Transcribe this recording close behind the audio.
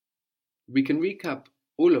We can recap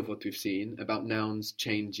all of what we've seen about nouns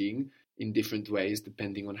changing in different ways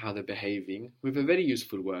depending on how they're behaving with a very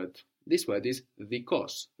useful word. This word is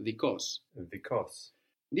dikos, dikos. Dikos.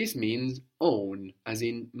 This means own, as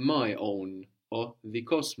in my own, or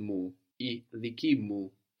dikos mu, I diki mu,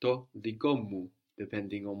 to diko mu,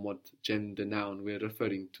 depending on what gender noun we're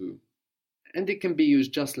referring to. And it can be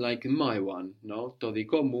used just like my one, no? To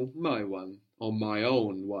diko mu, my one, or my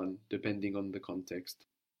own one, depending on the context.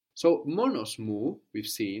 So monos mu, we've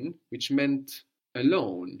seen, which meant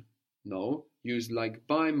alone, no? Used like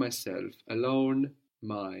by myself, alone,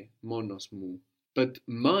 my, monos mu. But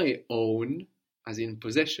my own, as in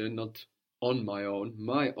possession, not on my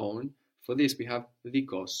own, for this we have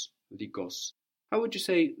dikos, dikos. How would you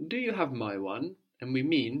say, do you have my one? And we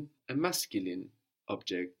mean a masculine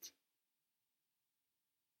object.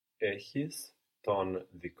 Έχεις τον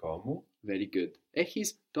δικό μου. Very good.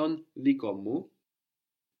 Έχεις τον δικό μου.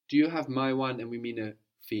 Do you have my one? And we mean a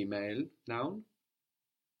female noun.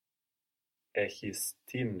 Έχεις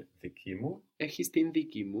την δική μου. Έχεις την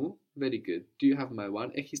δική μου. Very good. Do you have my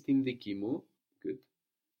one? Έχεις την δική μου. Good.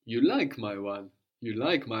 You like my one. You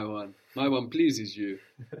like my one. My one pleases you.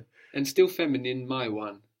 And still feminine, my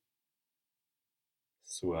one.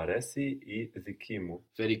 Σου αρέσει η δική μου.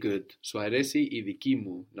 Very good. Σου αρέσει η δική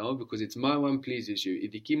μου. No, because it's my one pleases you. Η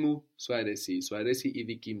δική μου σου αρέσει. Σου αρέσει η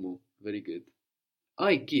δική μου. Very good.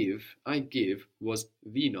 I give was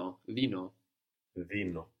δίνω, δίνω.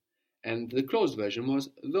 Δίνω. And the closed version was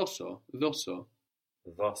δώσω, δώσω.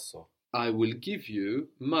 Δώσω. I will give you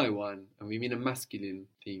my one. And we mean a masculine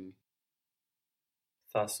thing.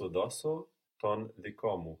 Θα σου δώσω τον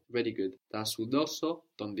δικό μου. Very good. Θα σου δώσω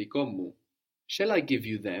τον δικό μου. Shall I give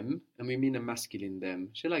you them? And we mean a masculine them.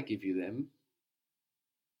 Shall I give you them?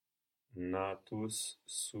 Να τους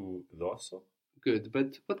σου δώσω. Good,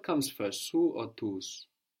 but what comes first, su or τους?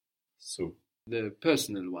 Σου. The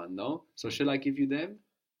personal one, no? So shall I give you them?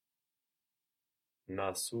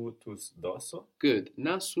 Να σου τους δώσω. Good.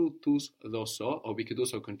 Να σου τους δώσω, or we could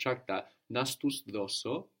also contract that. Να στους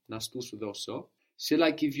δώσω, να στους δώσω. Shall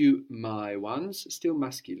I give you my ones? Still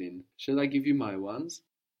masculine. Shall I give you my ones?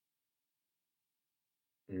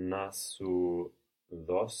 Να σου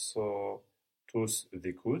δώσω τους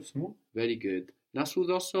δικούς μου. Very good. Να σου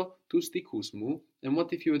δώσω τους δικούς μου. And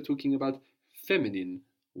what if you were talking about feminine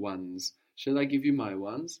ones? Shall I give you my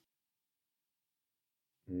ones?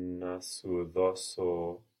 Να σου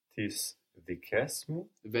δώσω τις δικές μου.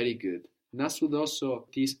 Very good. Να σου δώσω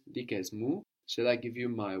τις δικές μου. Shall I give you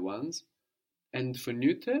my ones? And for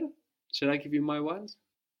neuter, shall I give you my ones?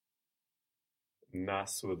 Να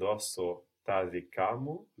σου δώσω τα δικά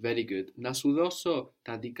μου. Very good. Να σου δώσω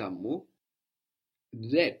τα δικά μου.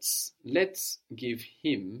 Let's give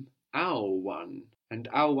him our one. And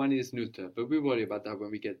our one is neuter, but we worry about that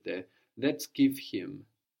when we get there. Let's give him.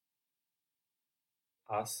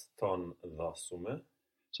 Ας τον δώσουμε.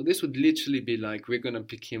 So this would literally be like, we're going to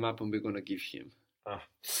pick him up and we're going to give him.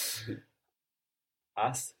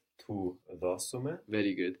 Ας του δώσουμε.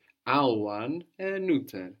 Very good. Our one,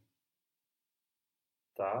 neuter.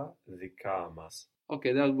 Τα δικά μας.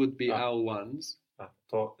 Okay, that would be our ones.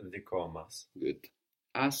 Το δικό μας. Good.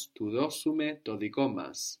 Ας του δώσουμε το δικό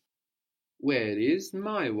μας. Where is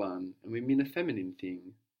my one? And we mean a feminine thing.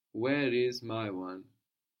 Where is my one?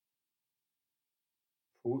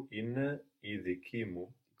 Πού είναι η δική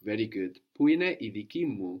μου? Very good. Πού είναι η δική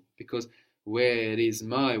μου? Because where is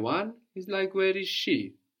my one is like where is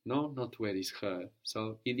she? No, not where is her.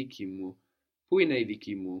 So η δική μου. Πού είναι η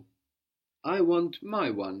δική μου? I want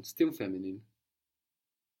my one, still feminine.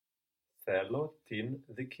 Θέλω την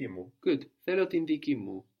δική μου. Good. Θέλω την δική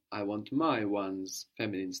μου. I want my ones,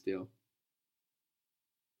 feminine still.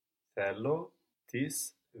 Θέλω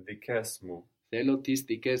τις δικές μου. Θέλω τις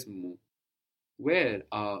δικές μου. Where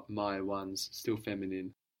are my ones, still feminine?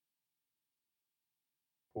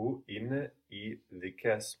 Πού είναι οι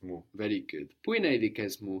δικές μου? Very good. Πού είναι οι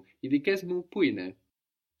δικές μου? Οι δικές μου πού είναι?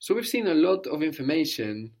 So we've seen a lot of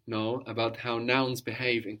information now about how nouns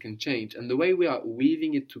behave and can change, and the way we are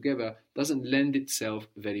weaving it together doesn't lend itself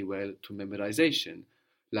very well to memorization.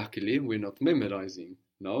 Luckily, we're not memorizing,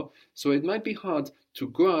 no? So it might be hard to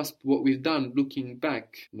grasp what we've done looking back,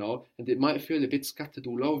 no? And it might feel a bit scattered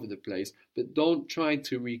all over the place, but don't try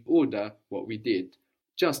to reorder what we did.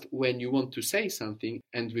 Just when you want to say something,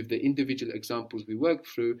 and with the individual examples we work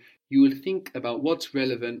through, you will think about what's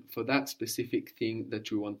relevant for that specific thing that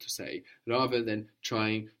you want to say, rather than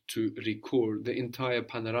trying to recall the entire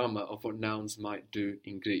panorama of what nouns might do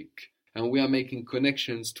in Greek. And we are making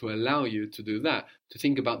connections to allow you to do that, to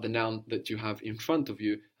think about the noun that you have in front of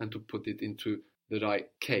you and to put it into the right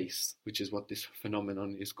case, which is what this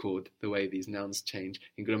phenomenon is called. The way these nouns change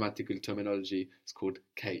in grammatical terminology is called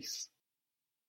case.